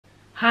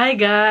Hi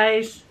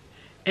guys!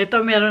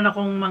 Ito meron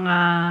akong mga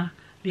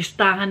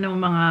listahan ng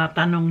mga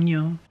tanong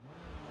nyo.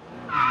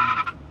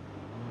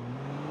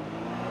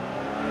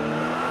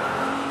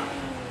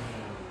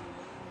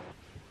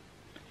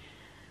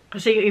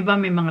 Kasi yung iba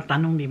may mga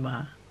tanong, di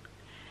ba?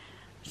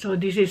 So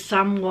this is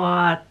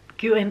somewhat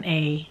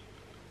Q&A.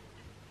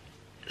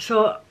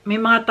 So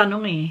may mga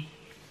tanong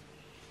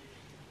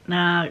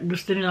na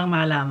gusto nilang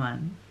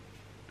malaman.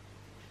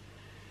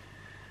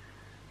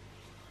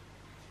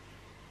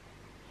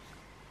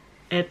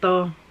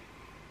 Ito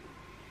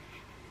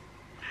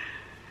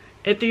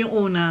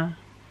yung una.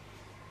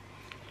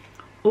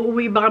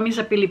 Uuwi ba kami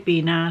sa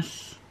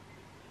Pilipinas?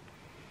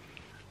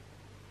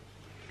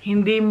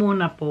 Hindi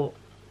muna po.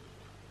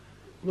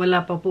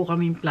 Wala pa po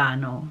kaming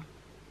plano.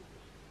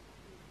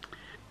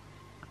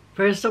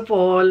 First of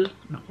all,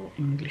 naku,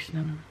 English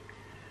na.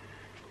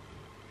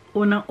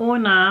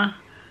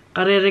 Unang-una,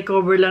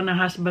 kare-recover lang ng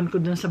husband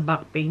ko dun sa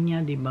back pain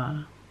niya, di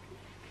ba?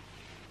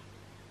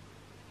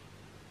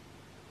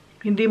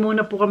 Hindi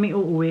muna po kami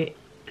uuwi.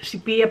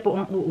 Si Pia po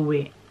ang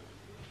uuwi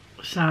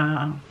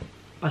sa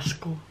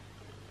Pasko.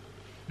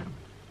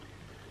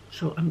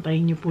 So,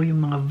 antayin niyo po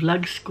yung mga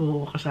vlogs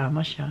ko,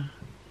 kasama siya.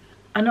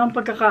 Ano ang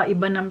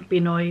pagkakaiba ng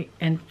Pinoy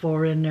and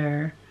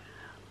foreigner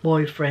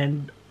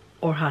boyfriend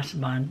or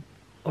husband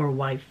or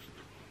wife?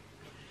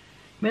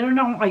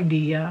 Meron akong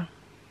idea.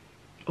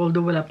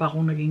 Although wala pa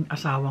akong naging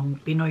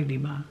asawang Pinoy,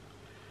 di ba?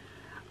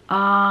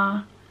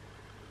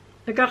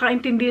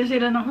 Nagkakaintindihan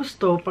sila ng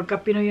husto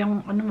pagka Pinoy ang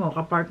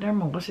kapartner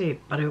mo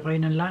kasi pareho kayo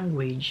ng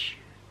language.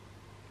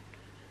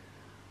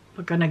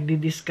 Pagka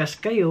nagdi-discuss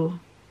kayo,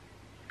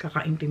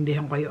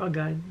 kakaintindihan kayo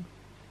agad.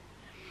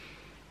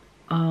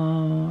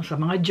 Sa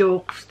mga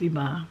jokes, di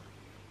ba?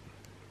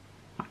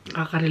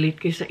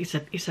 Kakarelate kayo sa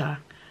isa't isa.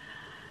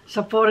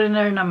 Sa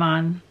foreigner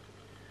naman,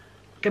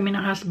 kami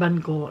ng husband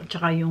ko,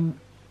 tsaka yung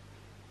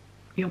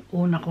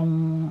una kong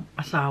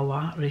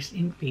asawa, rest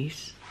in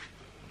peace,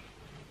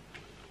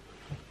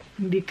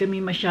 hindi kami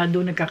masyado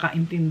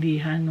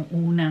nagkakaintindihan nung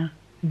una.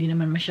 Hindi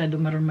naman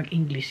masyado marunong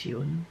mag-English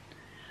yun.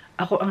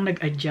 Ako ang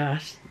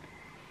nag-adjust.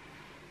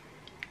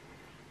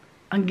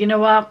 Ang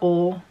ginawa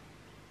ko,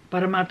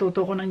 para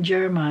matuto ko ng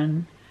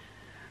German,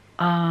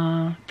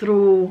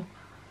 through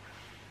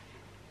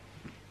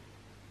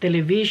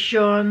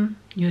television,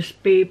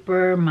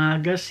 newspaper,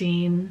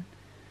 magazine,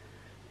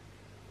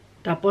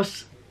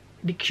 tapos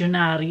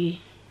dictionary,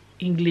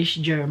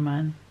 English,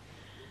 German.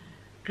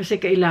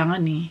 Kasi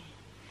kailangan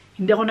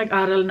Hindi ako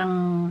nag-aral ng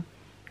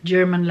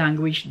German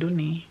language dun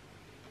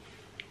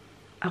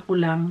Ako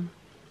lang,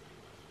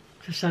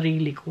 sa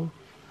sarili ko.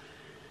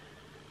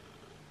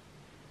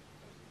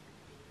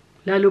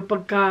 Lalo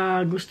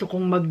pagka gusto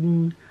kong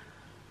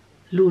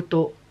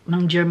magluto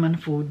ng German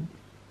food,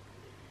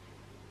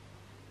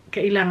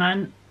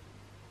 kailangan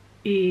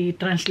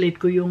i-translate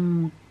ko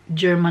yung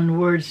German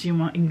words,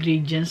 yung mga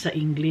ingredients sa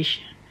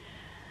English.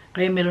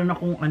 Kaya meron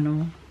akong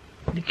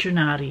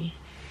dictionary.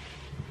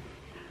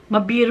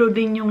 Mabiro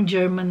din yung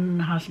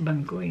German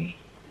husband ko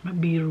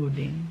Mabiro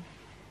din.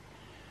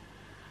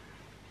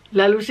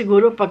 Lalo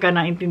siguro pagka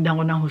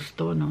naintindihan ko ng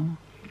husto, no?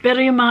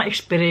 Pero yung mga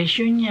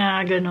expression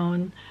niya,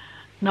 ganon,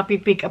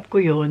 napipick up ko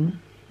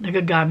yun,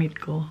 nagagamit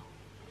ko.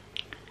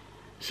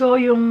 So,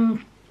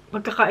 yung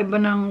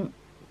pagkakaiba ng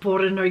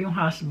foreigner yung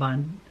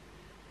husband,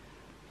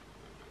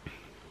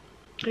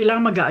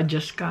 kailangan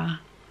mag-a-adjust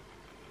ka.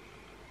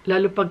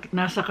 Lalo pag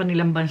nasa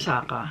kanilang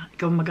bansa ka,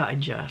 ikaw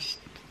mag-a-adjust.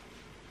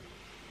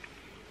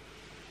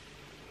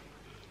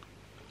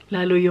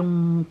 Lalo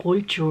yung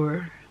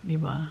culture, di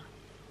ba?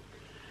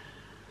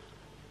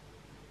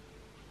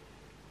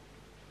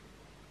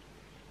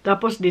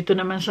 Tapos dito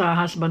naman sa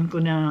husband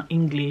ko na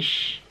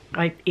English,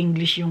 kahit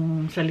English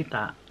yung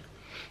salita,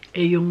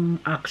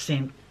 yung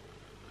accent,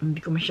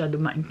 hindi ko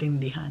masyado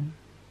maintindihan.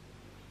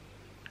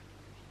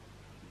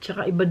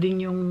 Tsaka iba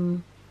din yung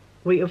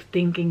way of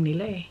thinking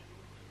nila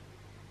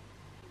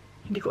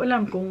Hindi ko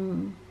alam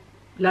kung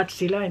lahat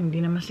sila, hindi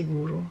naman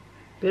siguro.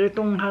 Pero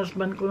itong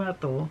husband ko na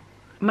to,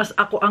 mas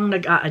ako ang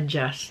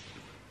nag-a-adjust.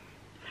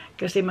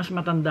 Kasi mas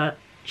matanda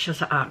siya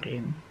sa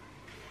akin.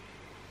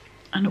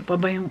 Ano pa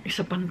ba yung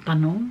isa pang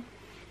tanong?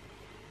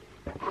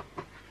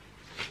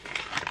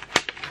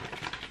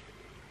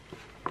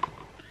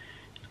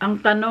 Ang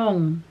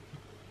tanong,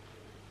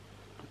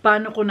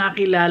 paano ko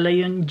nakilala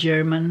yung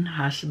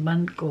German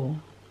husband ko?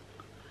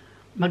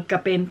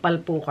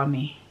 Magka-penpal po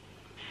kami.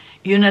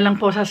 Yun na lang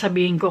po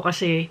sasabihin ko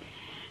kasi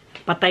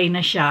patay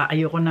na siya.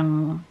 Ayoko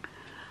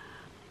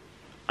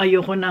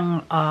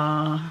nang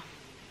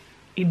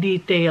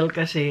i-detail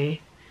kasi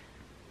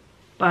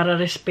para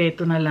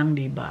respeto na lang,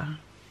 di ba?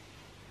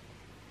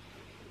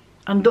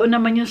 Andoon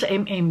naman yun sa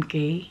MMK,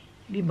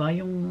 di ba?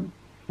 Yung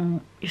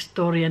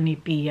istorya ni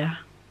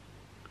Pia.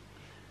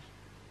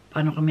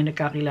 Paano kami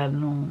nagkakilala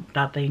nung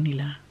tatay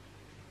nila.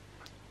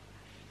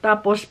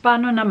 Tapos,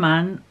 paano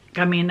naman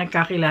kami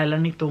nagkakilala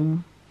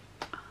nitong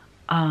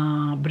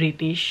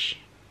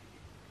British?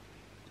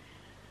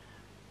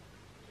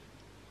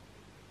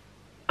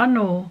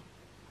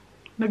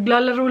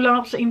 Naglalaro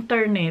lang ako sa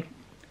internet.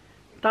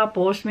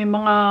 Tapos, may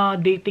mga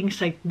dating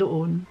site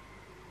doon.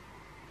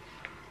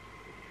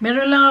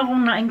 Meron lang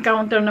akong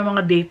na-encounter na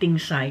mga dating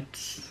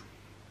sites.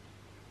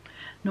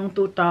 Noong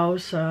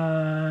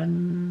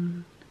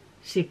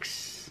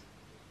 2006.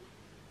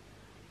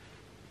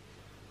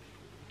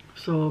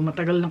 So,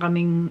 matagal na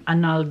kaming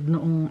annulled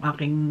noong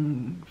aking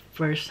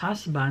first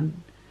husband.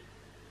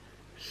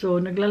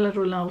 So,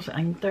 naglalaro lang ako sa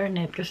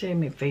internet kasi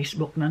may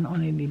Facebook na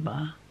noon, di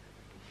ba?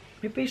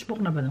 May Facebook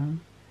na ba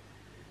noon?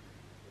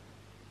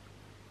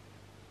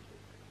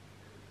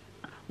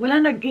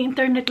 Wala,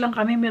 nag-internet lang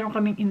kami. Meron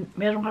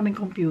kaming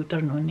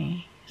computer noon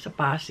eh, sa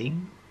Pasig.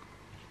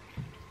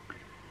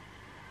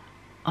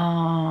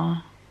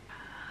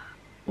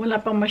 Wala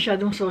pang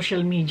masyadong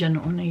social media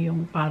noon eh,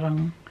 yung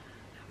parang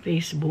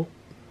Facebook.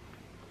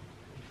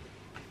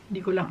 Hindi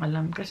ko lang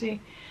alam kasi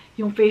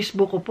yung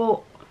Facebook ko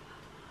po,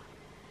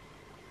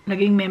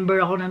 naging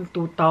member ako ng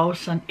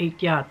 2008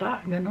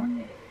 yata,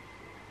 ganun.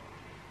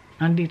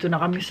 Nandito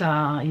na kami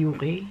sa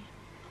UK.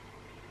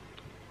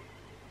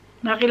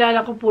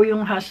 Nakilala ko po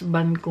yung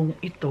husband kong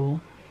ito,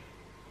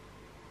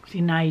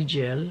 si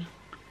Nigel,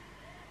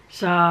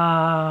 sa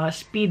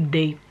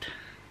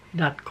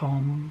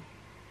speeddate.com.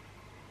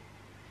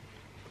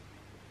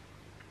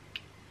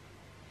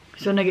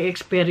 So,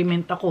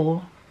 nag-experiment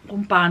ako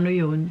kung paano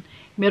yun.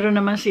 Meron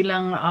naman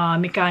silang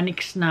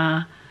mechanics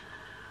na,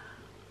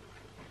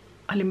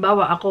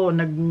 halimbawa ako,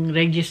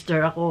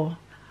 nag-register ako.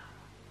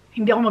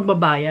 Hindi ako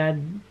magbabayad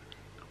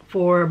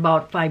for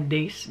about 5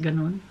 days,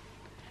 ganun.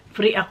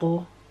 Free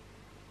ako.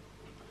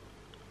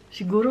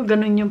 Siguro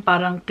ganun yung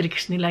parang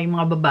tricks nila, yung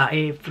mga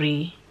babae,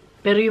 free.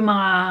 Pero yung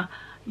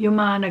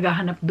mga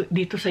naghahanap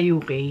dito sa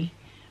UK,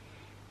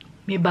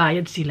 may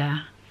bayad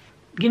sila.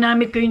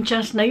 Ginamit ko yung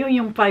chance na yun,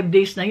 yung 5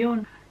 days na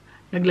yun.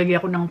 Naglagay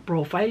ako ng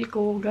profile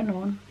ko,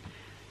 ganun.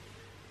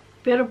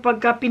 Pero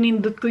pagka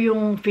pinindot ko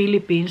yung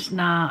Philippines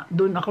na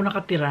doon ako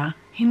nakatira,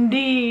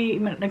 hindi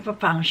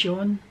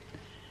nagpa-function.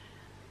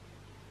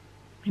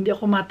 Hindi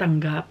ako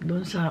matanggap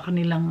doon sa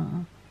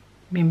kanilang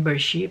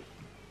membership.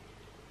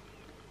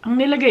 Ang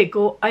nilagay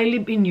ko, I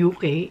live in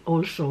UK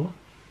also.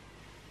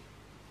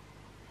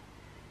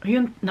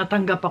 Ayun,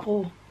 natanggap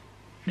ako.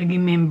 Naging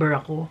member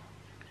ako.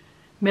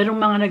 Merong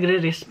mga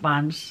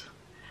nagre-response.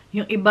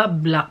 Yung iba,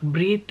 Black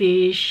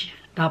British.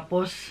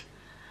 Tapos,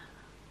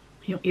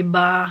 yung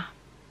iba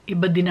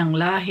din ang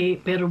lahi,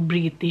 pero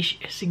British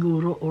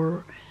siguro.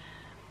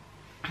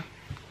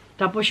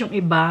 Tapos yung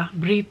iba,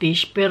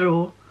 British,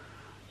 pero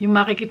yung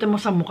makikita mo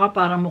sa mukha,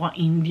 parang mukhang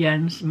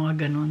Indians,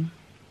 mga ganun.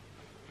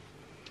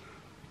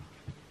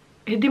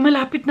 Eh di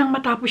malapit nang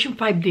matapos yung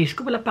 5 days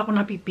ko, wala pa ako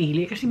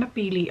napipili kasi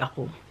mapili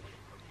ako.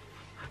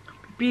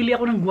 Pipili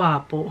ako ng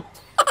gwapo.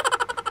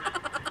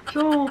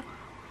 So,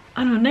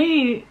 ano na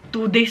eh,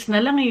 2 days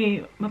na lang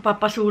eh,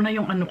 mapapaso na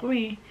yung ano ko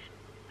eh.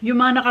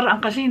 Yung mga nakaraan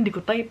kasi hindi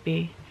ko type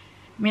eh.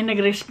 May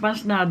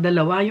nag-response na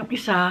 2, yung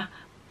isa,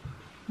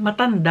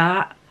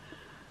 matanda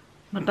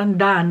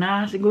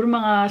na, siguro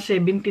mga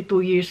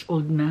 72 years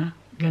old na,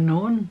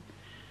 ganon.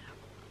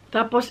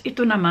 Tapos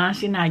ito naman,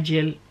 si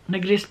Nigel,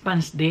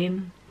 nag-response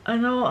din.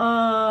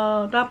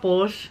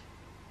 Tapos,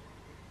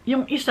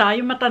 yung isa,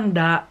 yung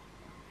matanda,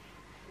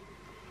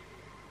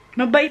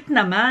 mabait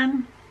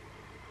naman.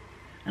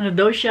 Ano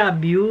daw siya,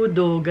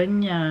 byudo,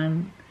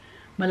 ganyan.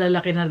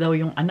 Malalaki na daw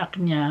yung anak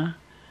niya.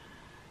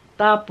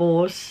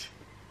 Tapos,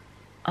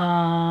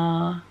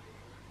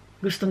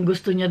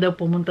 gustong-gusto niya daw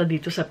pumunta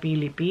dito sa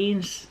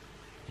Philippines.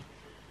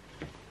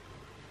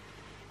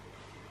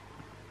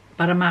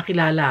 Para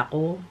makilala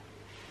ako.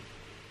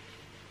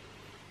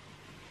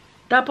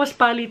 Tapos,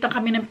 palitan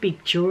kami ng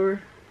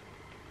picture.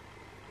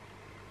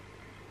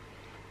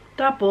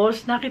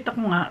 Tapos, nakita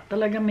ko nga,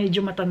 talaga medyo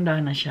matanda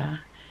na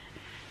siya.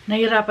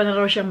 Nahirapan na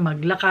raw siyang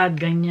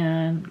maglakad,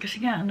 ganyan.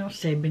 Kasi nga,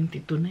 72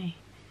 na eh.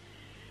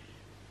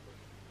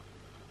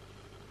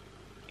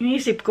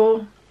 Iniisip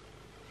ko,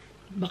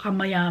 baka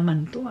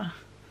mayaman to ah.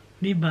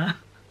 Diba?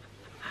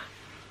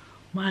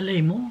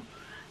 Malay mo.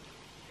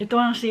 Ito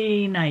ang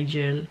si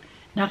Nigel.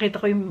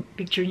 Nakita ko yung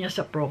picture niya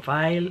sa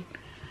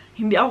profile.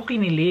 Hindi ako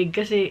kinilig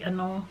kasi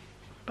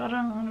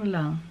parang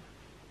lang.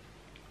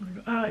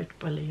 Ito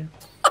pala yun.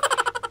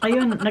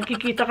 Ayun,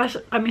 nakikita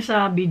kami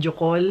sa video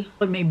call.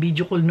 May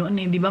video call noon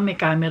eh. Di ba may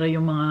camera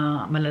yung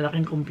mga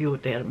malalaking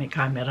computer. May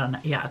camera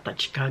na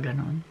i-attach ka,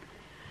 ganon.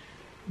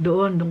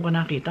 Doon ko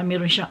nakita.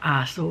 Meron siyang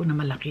aso na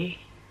malaki.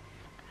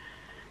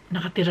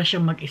 Nakatira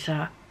siyang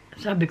mag-isa.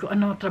 Sabi ko,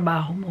 ano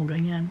trabaho mo?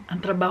 Ganyan.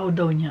 Ang trabaho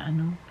daw niya,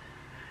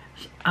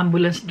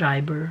 ambulance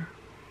driver.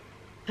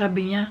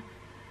 Sabi niya,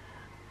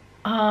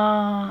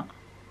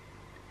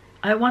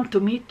 I want to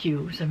meet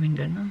you. Sabi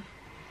niya gano'n.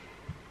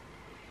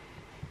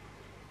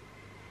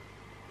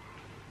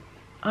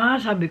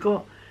 Sabi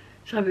ko,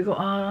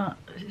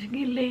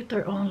 sige,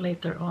 later on.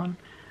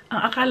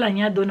 Ang akala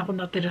niya, doon ako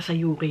natira sa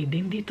UK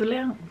din. Dito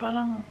lang,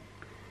 parang,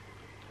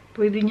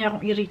 pwede niya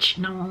akong i-reach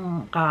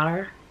ng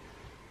car.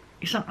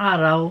 Isang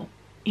araw,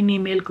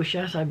 in-email ko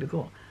siya, sabi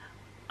ko,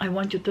 I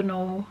want you to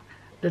know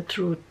the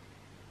truth.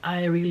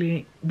 I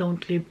really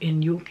don't live in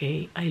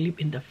UK. I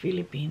live in the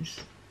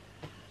Philippines.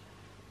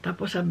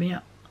 Tapos sabi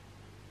niya,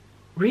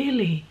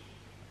 Really?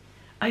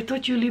 I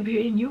thought you live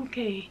here in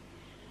UK.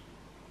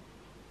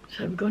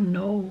 Sabi ko,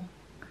 no.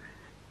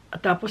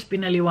 At tapos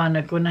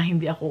pinaliwanag ko na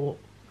hindi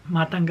ako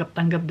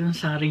matanggap-tanggap dun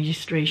sa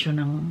registration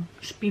ng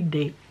speed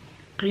date.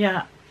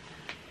 Kaya,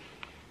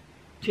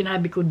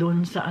 sinabi ko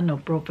dun sa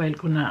profile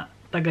ko na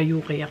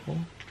taga-UK ako.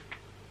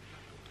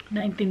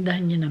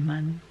 Naintindahan niya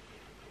naman.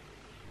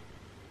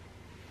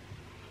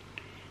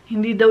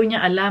 Hindi daw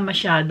niya alam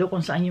masyado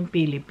kung saan yung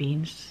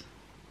Philippines.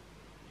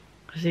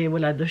 Kasi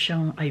wala daw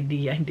siyang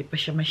idea, hindi pa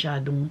siya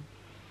masyadong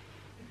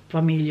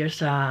familiar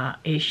sa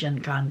Asian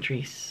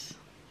countries.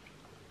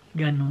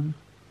 Ganon.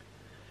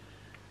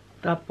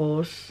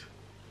 Tapos,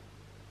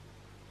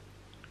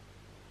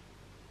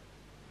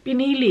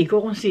 pinili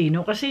ko kung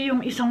sino kasi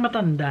yung isang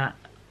matanda,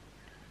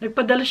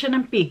 nagpadala siya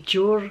ng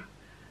picture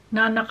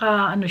na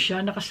naka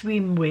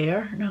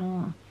swimwear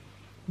ng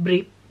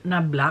brief na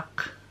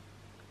black.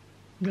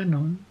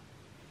 Ganon.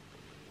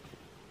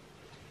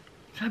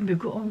 Sabi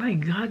ko, oh my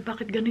God,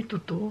 bakit ganito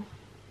to?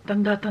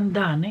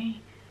 Tanda-tanda na eh.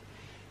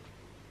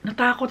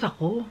 Natakot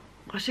ako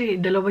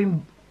kasi dalawa yung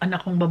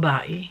anak kong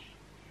babae.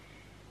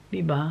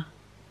 Diba?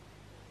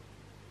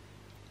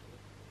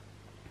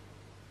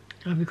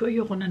 Sabi ko,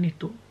 ayoko na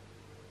nito.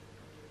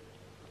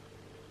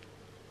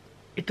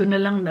 Ito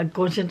na lang,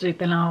 nag-concentrate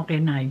na lang ako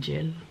kay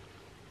Nigel.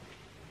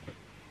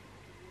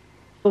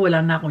 Wala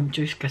na akong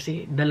choice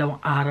kasi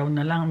 2 araw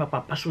na lang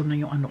mapapaso na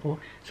yung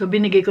ko. So,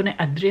 binigay ko na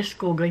yung address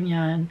ko,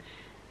 ganyan.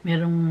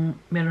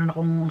 Meron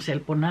akong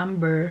cellphone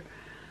number.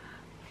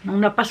 Nung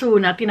napaso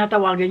na,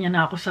 tinatawagan niya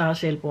na ako sa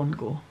cellphone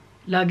ko.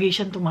 Lagi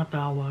siyang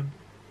tumatawag.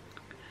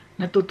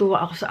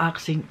 Natutuwa ako sa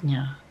accent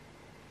niya.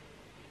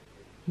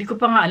 Di ko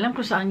pa nga alam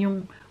kung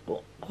saan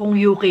kung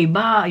UK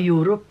ba,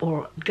 Europe,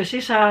 or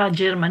kasi sa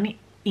Germany,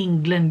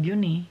 England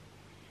yun eh.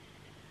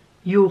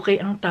 UK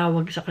ang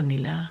tawag sa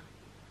kanila.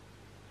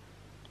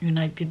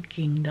 United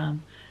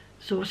Kingdom.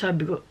 So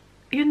sabi ko,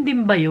 yun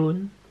din ba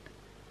yun?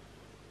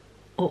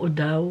 Oo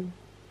daw.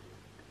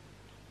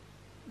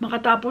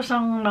 Makatapos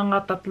ang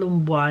mga 3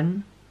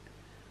 buwan,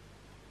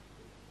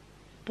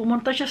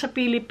 pumunta siya sa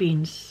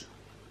Philippines.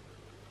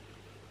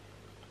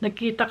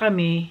 Nagkita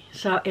kami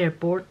sa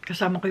airport,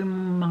 kasama ko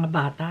yung mga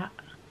bata.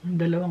 Yung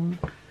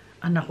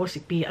 2 anak ko, si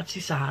Pia at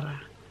si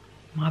Sarah.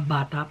 Mga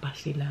bata pa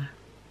sila.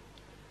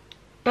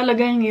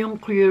 Talagang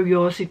yung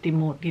curiosity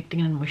mo,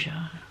 titingnan mo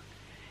siya.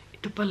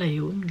 Ito pala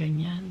yun,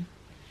 ganyan.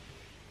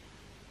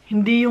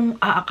 Hindi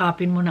yung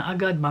aakapin mo na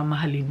agad,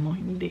 mamahalin mo,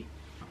 hindi.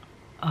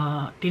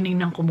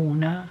 Tinignan ko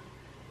muna,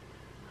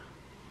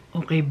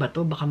 okay ba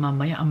to? Baka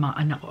mamaya ang mga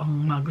anak ko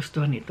ang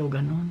magustuhan nito,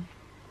 ganun.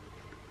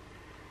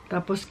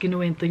 Tapos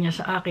kinuwento niya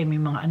sa akin, may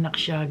mga anak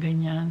siya,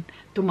 ganyan.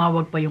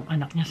 Tumawag pa yung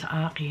anak niya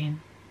sa akin.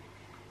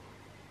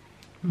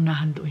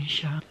 Unahan doon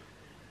siya.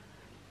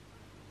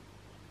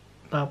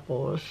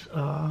 Tapos,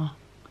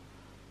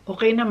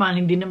 okay naman,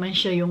 hindi naman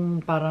siya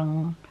yung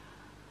parang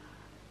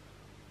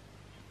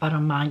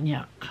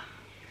maniac.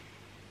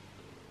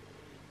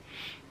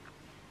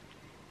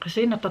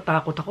 Kasi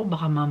natatakot ako,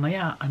 baka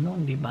mamaya,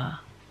 di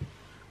ba?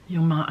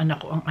 Yung mga anak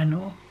ko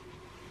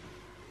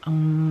ang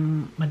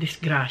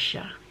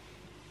madisgrasya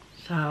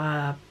sa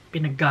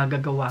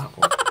pinaggagawa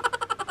ko.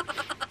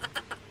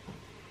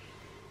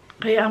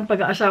 Kaya ang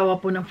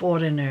pag-aasawa po ng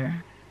foreigner,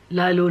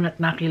 lalo na't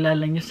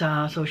nakilala niyo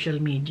sa social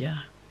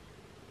media,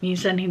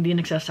 minsan hindi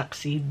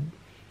nagsasucceed.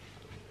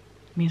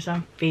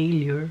 Minsan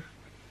failure.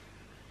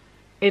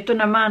 Ito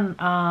naman,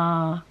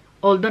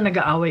 although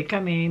nag-aaway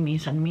kami,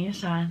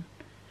 minsan-minsan,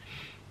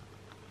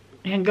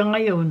 hanggang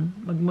ngayon,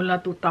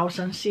 magmula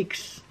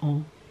 2006,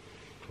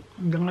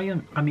 hanggang ngayon,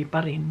 kami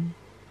pa rin.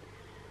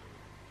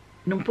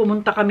 Nung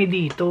pumunta kami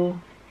dito,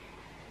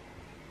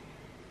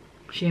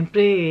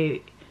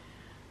 Siyempre,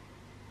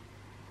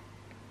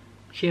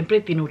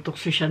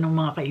 tinutokso siya ng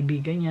mga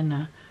kaibigan niya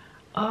na,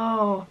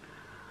 oh,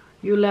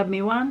 you love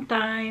me one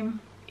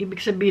time. Ibig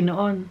sabihin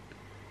noon,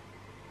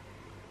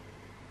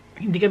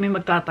 hindi kami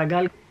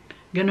magtatagal.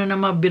 Ganun na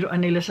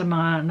mabiruan nila sa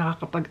mga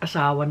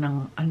nakakapag-asawa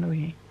ng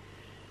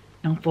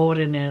ng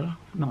foreigner,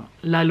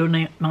 lalo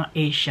na yung mga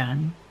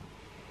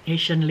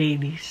Asian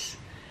ladies.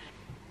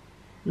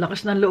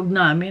 Lakas ng loob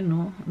namin,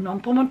 no?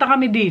 Noong pumunta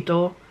kami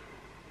dito,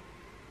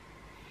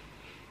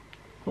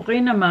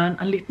 okay naman,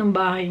 ang liit ng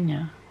bahay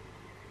niya.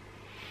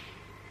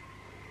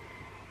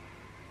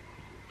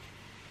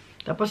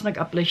 Tapos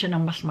nag-apply siya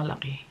ng mas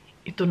malaki.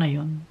 Ito na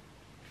yun.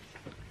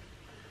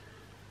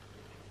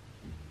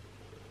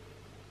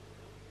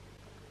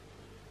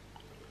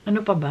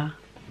 Ano pa ba?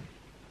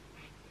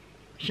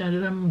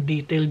 Masyado lang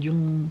detailed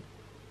yung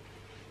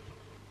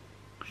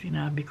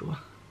sinabi ko.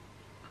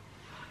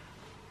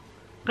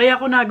 Kaya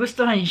ako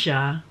nagustuhan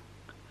siya.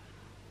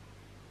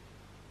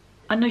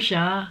 Ano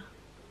siya?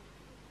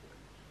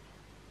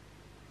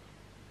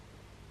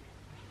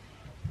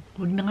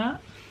 Huwag na nga.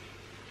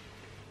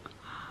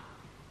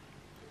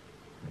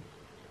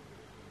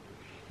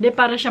 Hindi,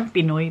 para siyang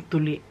Pinoy,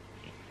 tuli.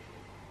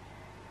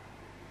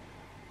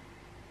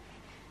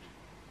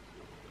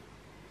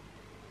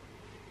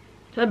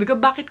 Sabi ko,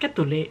 bakit ka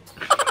tuli?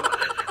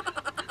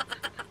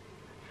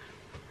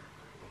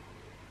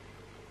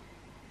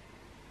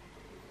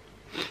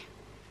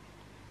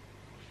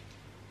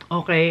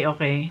 Okay,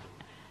 okay.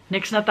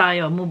 Next na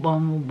tayo. Move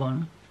on, move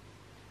on.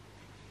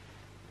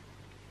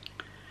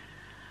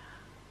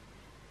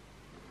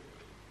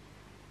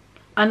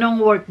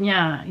 Anong work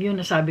niya? Yun,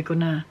 nasabi ko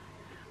na.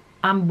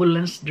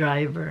 Ambulance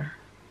driver.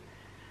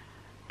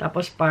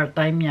 Tapos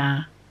part-time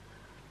niya,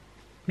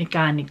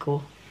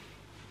 mekaniko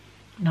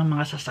ng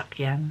mga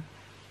sasakyan.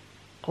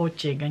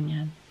 Kotse,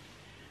 ganyan.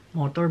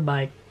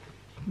 Motorbike,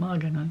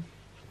 mga ganon.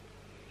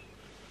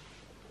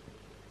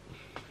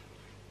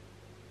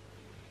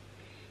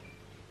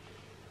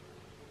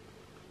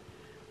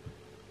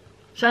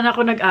 Saan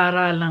ako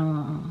nag-aral ng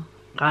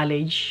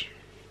college?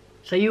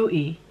 Sa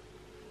UE.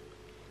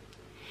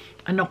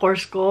 Ano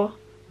course ko?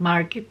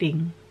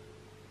 Marketing.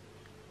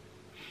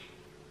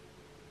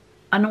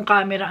 Anong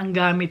camera ang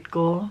gamit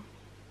ko?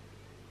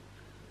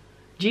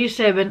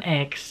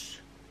 G7X,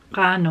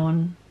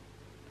 Canon,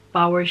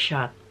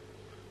 PowerShot.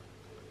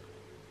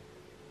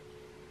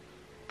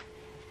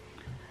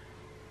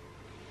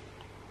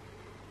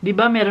 Di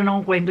ba meron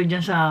akong kwento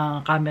dyan sa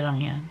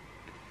kamerang yan?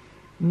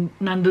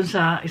 Nandun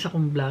sa isa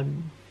kong vlog.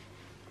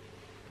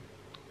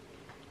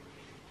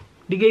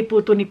 Bigay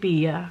po to ni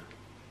Pia.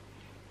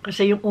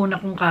 Kasi yung una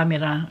kong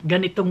camera,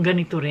 ganitong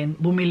ganito rin,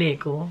 bumili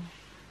ko.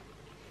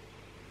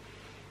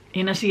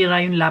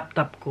 Nasira yung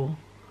laptop ko.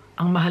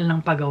 Ang mahal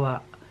ng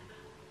pagawa.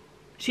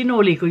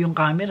 Sinuli ko yung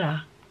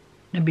camera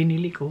na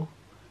binili ko.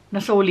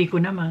 Nasoli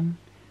ko naman.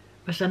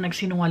 Basta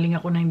nagsinungaling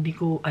ako na hindi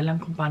ko alam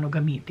kung paano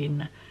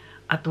gamitin.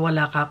 At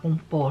wala ka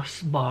akong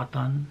pause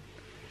button.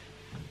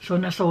 So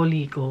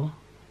nasoli ko.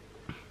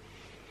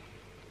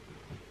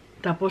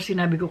 Tapos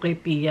sinabi ko kay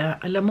Pia,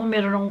 alam mo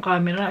meron akong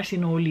camera,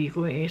 sinuli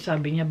ko eh.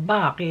 Sabi niya,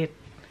 bakit?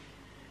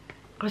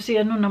 Kasi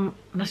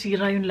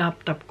nasira yung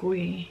laptop ko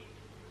eh.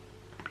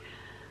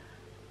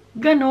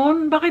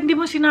 Ganon, bakit hindi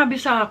mo sinabi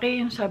sa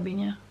akin? Sabi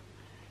niya.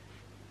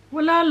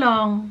 Wala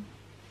lang.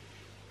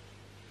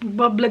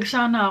 Nagbablog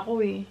sana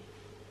ako eh.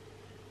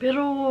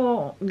 Pero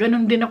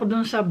ganon din ako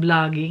dun sa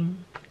vlogging.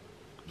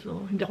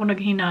 So, hindi ako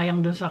naghinayang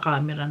dun sa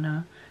camera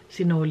na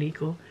sinuli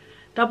ko.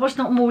 Tapos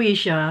nang umuwi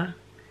siya,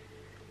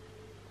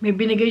 may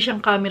binigay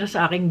siyang camera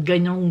sa akin,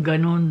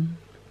 ganyong-ganon.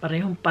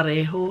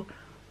 Parehong-pareho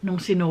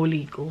nung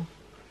sinuli ko.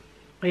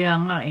 Kaya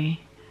nga eh,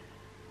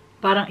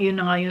 parang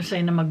iyon na nga yung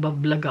sign na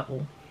magbablog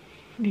ako.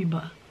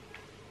 Diba?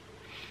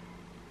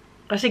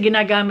 Kasi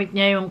ginagamit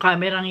niya yung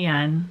kamerang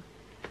yan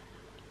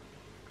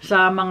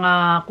sa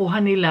mga kuha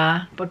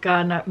nila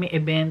pagka may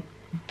event.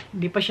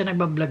 Hindi pa siya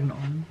nagbablog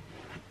noon.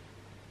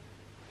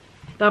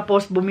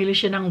 Tapos, bumili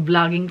siya ng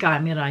vlogging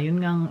camera.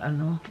 Yun nga,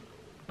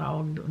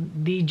 tawag doon,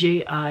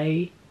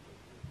 DJI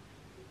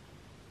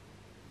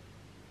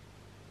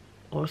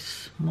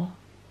Osmo.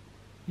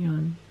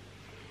 Yun.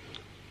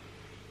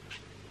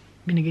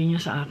 Binigay niya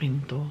sa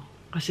akin to.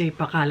 Kasi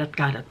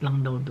pakalat-kalat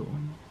lang daw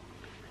doon.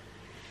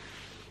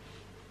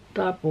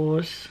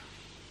 Tapos,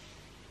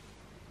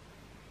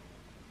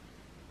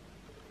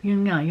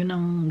 yun nga, yun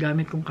ang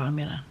gamit kong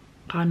camera.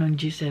 Canon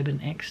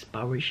G7X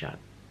PowerShot.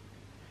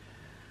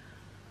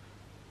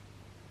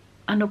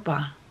 Ano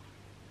pa?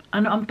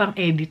 Ano ang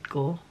pang-edit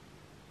ko?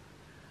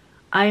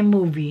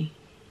 iMovie.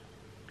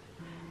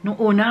 Nung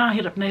una,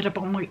 hirap na hirap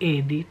akong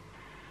mag-edit.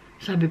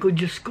 Sabi ko,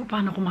 Diyos ko,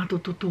 paano ko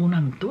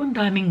matututunan to? Ang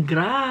daming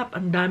graph,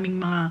 ang daming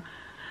mga...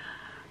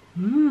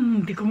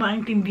 hindi ko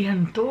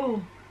maintindihan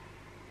to.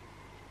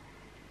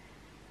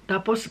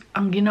 Tapos,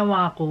 ang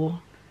ginawa ko,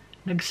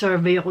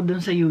 nag-survey ako dun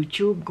sa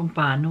YouTube kung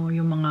paano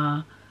yung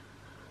mga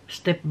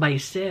step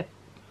by step.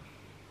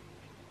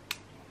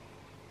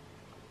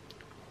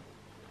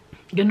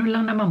 Ganun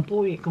lang naman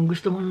po eh. Kung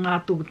gusto mong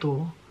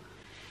natuto,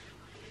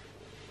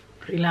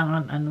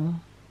 kailangan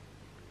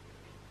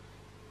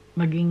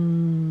maging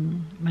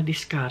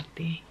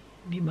madiskarte,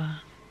 di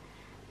ba?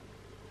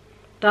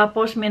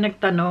 Tapos may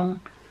nagtanong,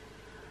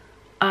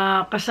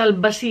 kasal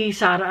ba si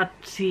Sarah at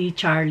si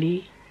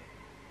Charlie?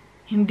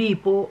 Hindi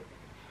po,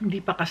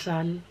 hindi pa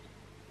kasal.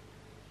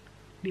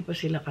 Hindi pa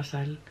sila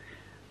kasal.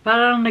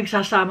 Parang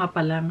nagsasama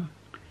pa lang.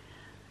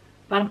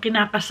 Parang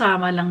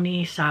kinakasama lang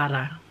ni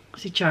Sarah,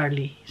 si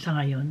Charlie, sa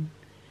ngayon.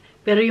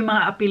 Pero yung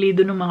mga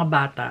apelido ng mga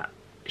bata,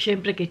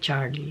 syempre kay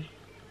Charlie.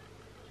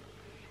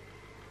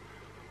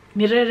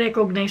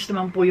 Nire-recognize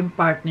naman po yung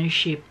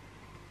partnership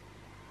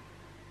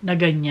na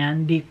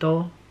ganyan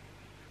dito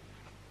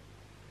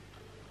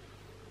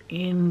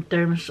in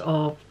terms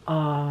of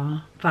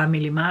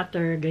family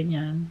matter,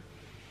 ganyan,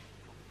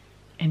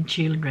 and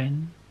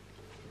children.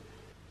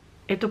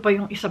 Ito pa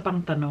yung isa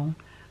pang tanong.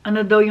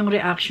 Ano daw yung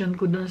reaction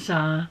ko dun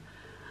sa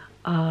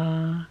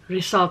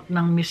result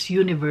ng Miss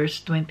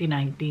Universe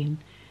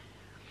 2019?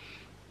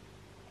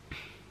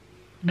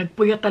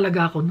 Nagpuya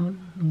talaga ako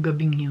nun, nung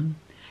gabing yun.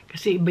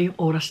 Kasi iba yung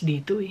oras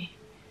dito eh.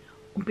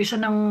 Umpisa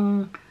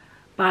ng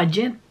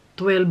pageant,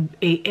 12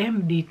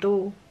 AM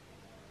dito.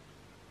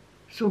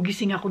 So,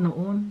 gising ako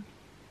noon.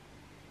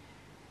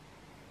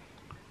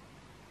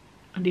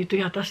 Andito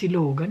yata si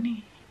Logan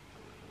eh.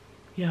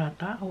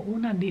 Yata, oo,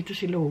 nandito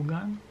si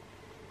Logan.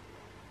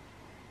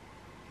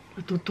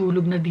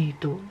 Natutulog na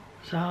dito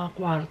sa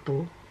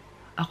kwarto.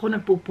 Ako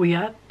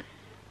nagpupuyat.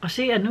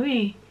 Kasi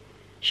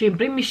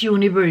Siyempre, Miss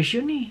Universe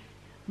yun eh.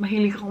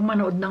 Mahilig ako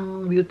manood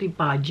ng beauty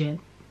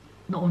pageant.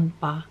 Noon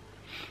pa.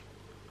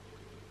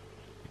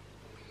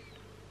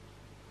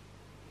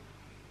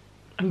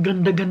 Ang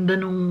ganda-ganda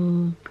nung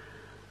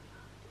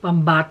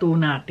pambato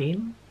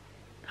natin.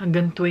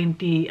 Hanggang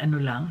 20, ano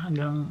lang,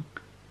 hanggang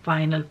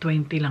final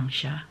 20 lang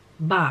siya.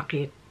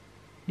 Bakit?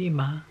 Di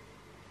ba?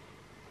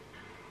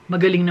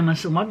 Magaling naman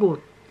sumagot.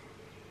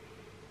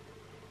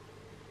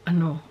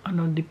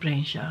 Ano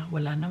diferensya?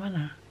 Wala naman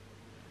ah.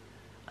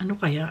 Ano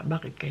kaya?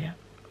 Bakit kaya?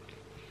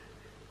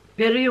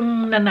 Pero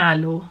yung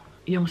nanalo,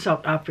 yung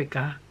South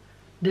Africa,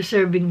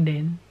 deserving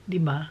din, di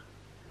ba?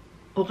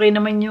 Okay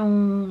naman yung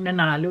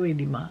nanalo eh,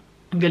 di ba?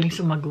 Ang galing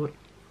sumagot.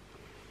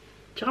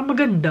 Tsaka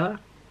maganda.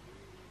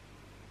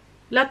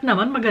 Lahat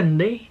naman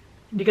maganda eh.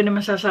 Hindi ka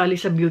naman sasali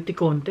sa beauty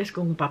contest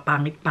kung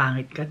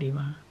papangit-pangit ka, di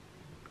ba?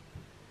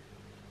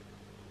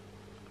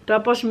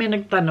 Tapos may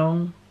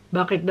nagtanong,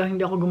 bakit daw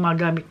hindi ako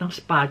gumagamit ng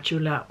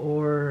spatula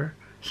or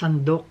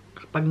sandok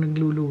pag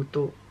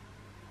nagluluto?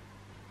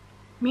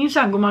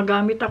 Minsan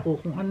gumagamit ako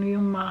kung ano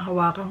yung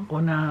mahawakan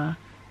ko na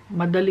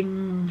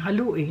madaling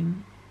haluin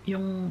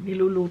yung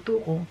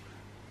niluluto ko.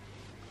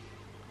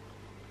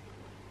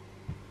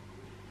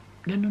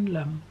 Ganun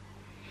lang.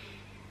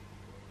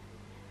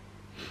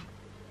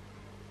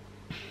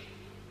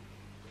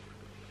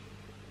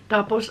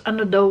 Tapos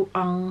ano daw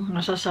ang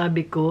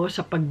masasabi ko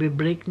sa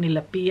pagbe-break nila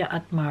Pia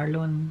at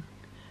Marlon?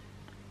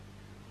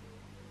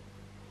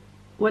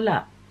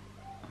 Wala.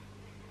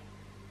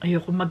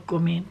 Ayoko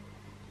mag-comment.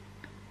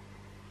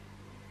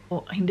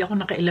 Hindi ako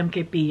nakailam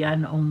kay Pia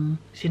noong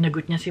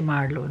sinagot niya si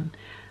Marlon.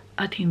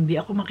 At hindi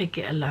ako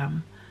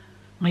makikialam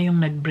ngayong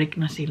nag-break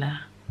na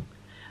sila.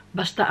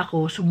 Basta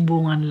ako,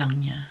 sumbungan lang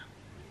niya.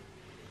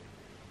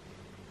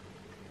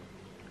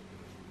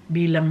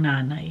 Bilang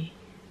nanay.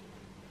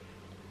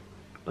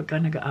 Pagka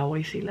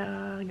nag-aaway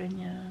sila,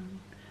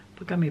 ganyan.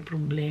 Pagka may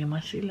problema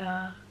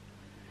sila.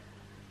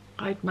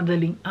 Kahit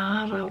madaling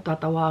araw,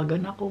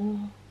 tatawagan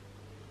ako.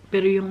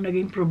 Pero yung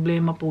naging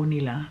problema po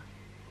nila,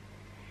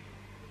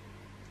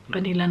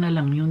 kanila na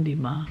lang yun, di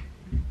ba?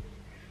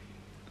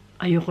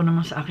 Ayoko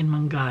naman sa akin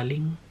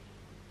manggaling.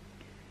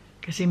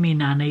 Kasi may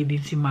nanay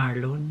din si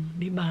Marlon,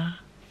 di ba?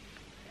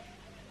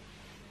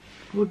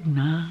 Huwag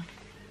na.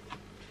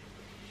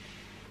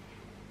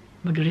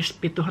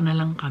 Magrespetuhan na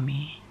lang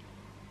kami.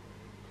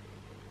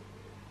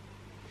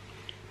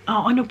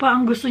 Ano pa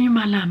ang gusto niyo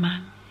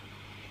malaman?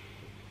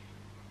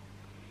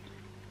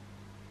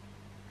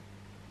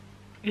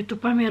 Ito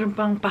pa, meron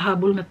pang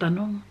pahabol na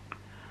tanong.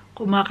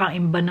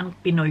 Kumakain ba ng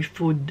Pinoy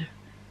food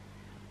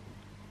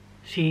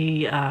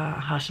si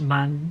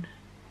husband?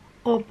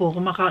 Opo,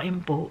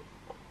 kumakain po.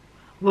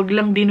 Huwag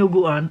lang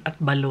dinuguan at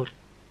balot.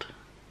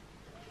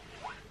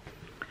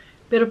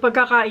 Pero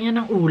pagkakain niya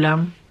ng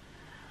ulam,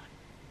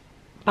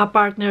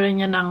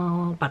 papartnerin niya ng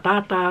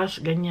patatas,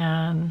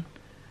 ganyan,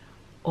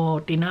 o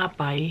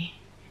tinapay,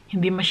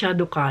 hindi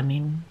masyado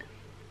kanin.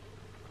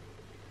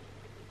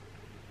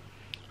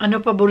 Ano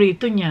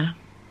paborito niya?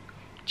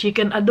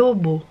 Chicken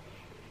adobo.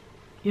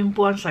 Yun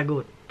po ang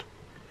sagot.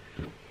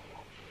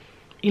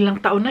 Ilang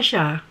taon na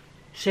siya?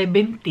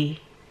 70.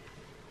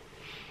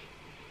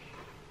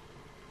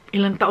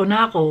 Ilang taon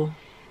na ako?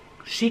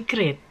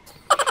 Secret.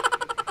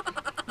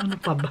 Ano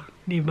pa ba?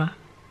 Di ba?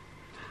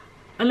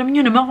 Alam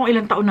niyo naman kung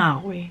ilang taon na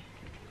ako eh.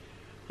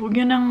 Huwag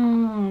niyo nang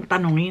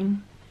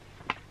tanungin.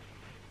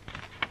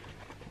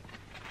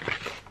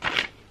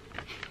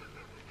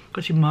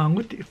 Kasi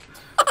mangot eh.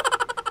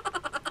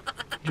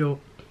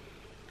 Joke.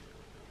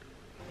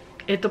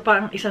 Ito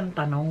pa ang isang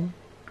tanong.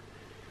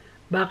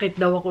 Bakit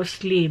daw ako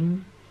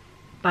slim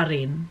pa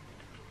rin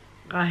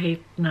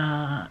kahit na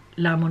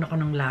lamon ako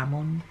ng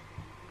lamon?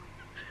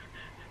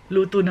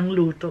 Luto ng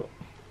luto.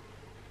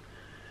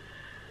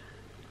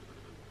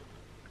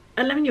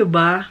 Alam nyo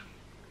ba,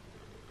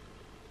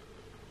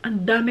 ang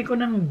dami ko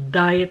ng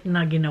diet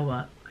na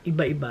ginawa,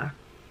 iba-iba,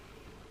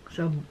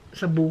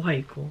 sa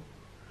buhay ko.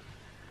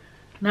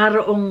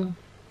 Naroong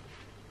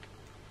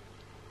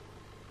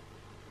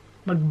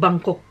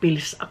mag-Bangkok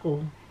pills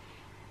ako.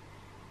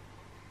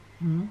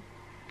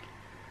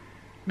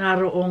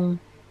 Naroong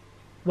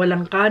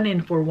walang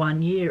kanin for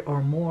 1 year or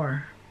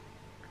more.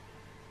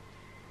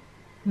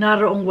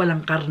 Naroong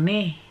walang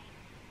karne.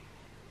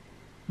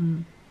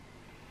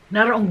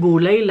 Naroong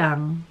gulay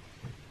lang.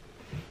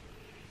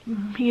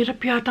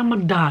 Hirap yata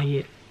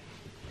mag-diet.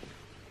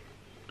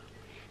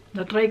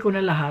 Na-try ko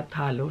na lahat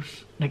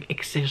halos.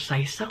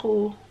 Nag-exercise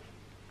ako.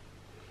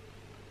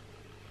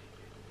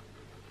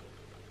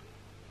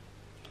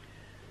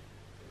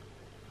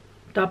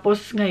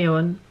 Tapos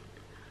ngayon,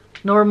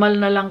 normal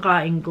na lang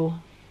kain ko.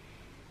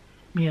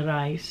 May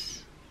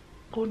rice.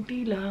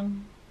 Konti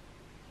lang.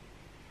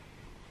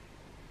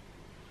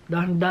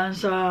 Dahan-dahan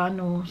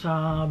sa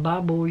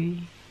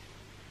baboy.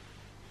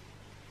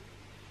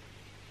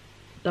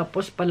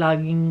 Tapos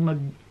palaging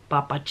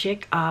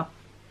magpapa-check up.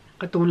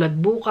 Katulad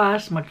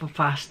bukas,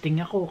 magpa-fasting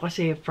ako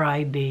kasi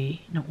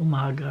Friday ng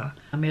umaga.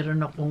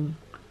 Meron akong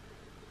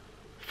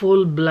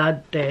full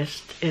blood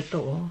test. Ito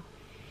oh.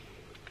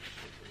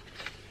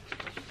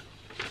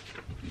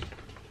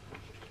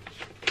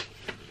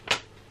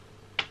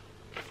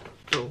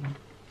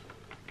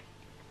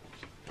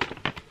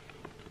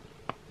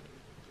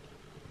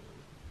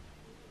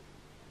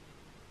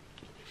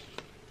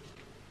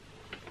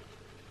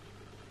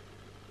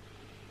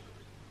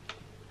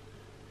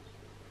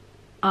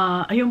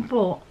 Ayun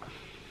po,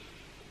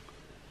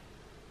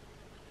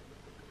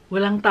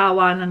 walang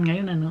tawanan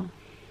ngayon, ano?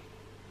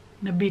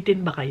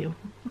 Nabitin ba kayo?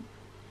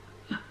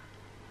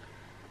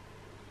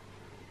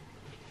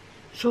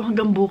 So,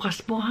 hanggang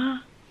bukas po,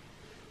 ha?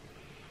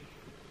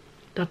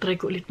 Tatry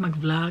ko ulit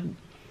mag-vlog.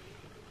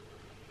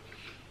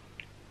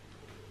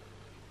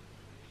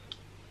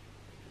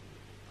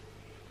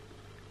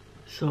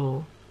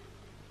 So,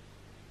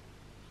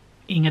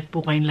 ingat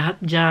po kayong lahat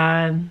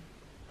dyan.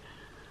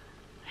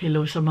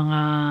 Hello sa mga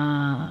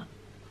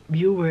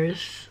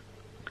viewers,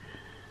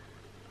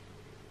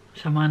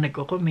 sa mga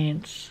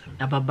nagko-comments.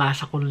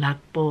 Nababasa ko lahat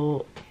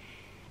po.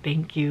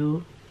 Thank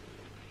you.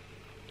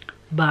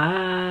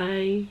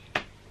 Bye!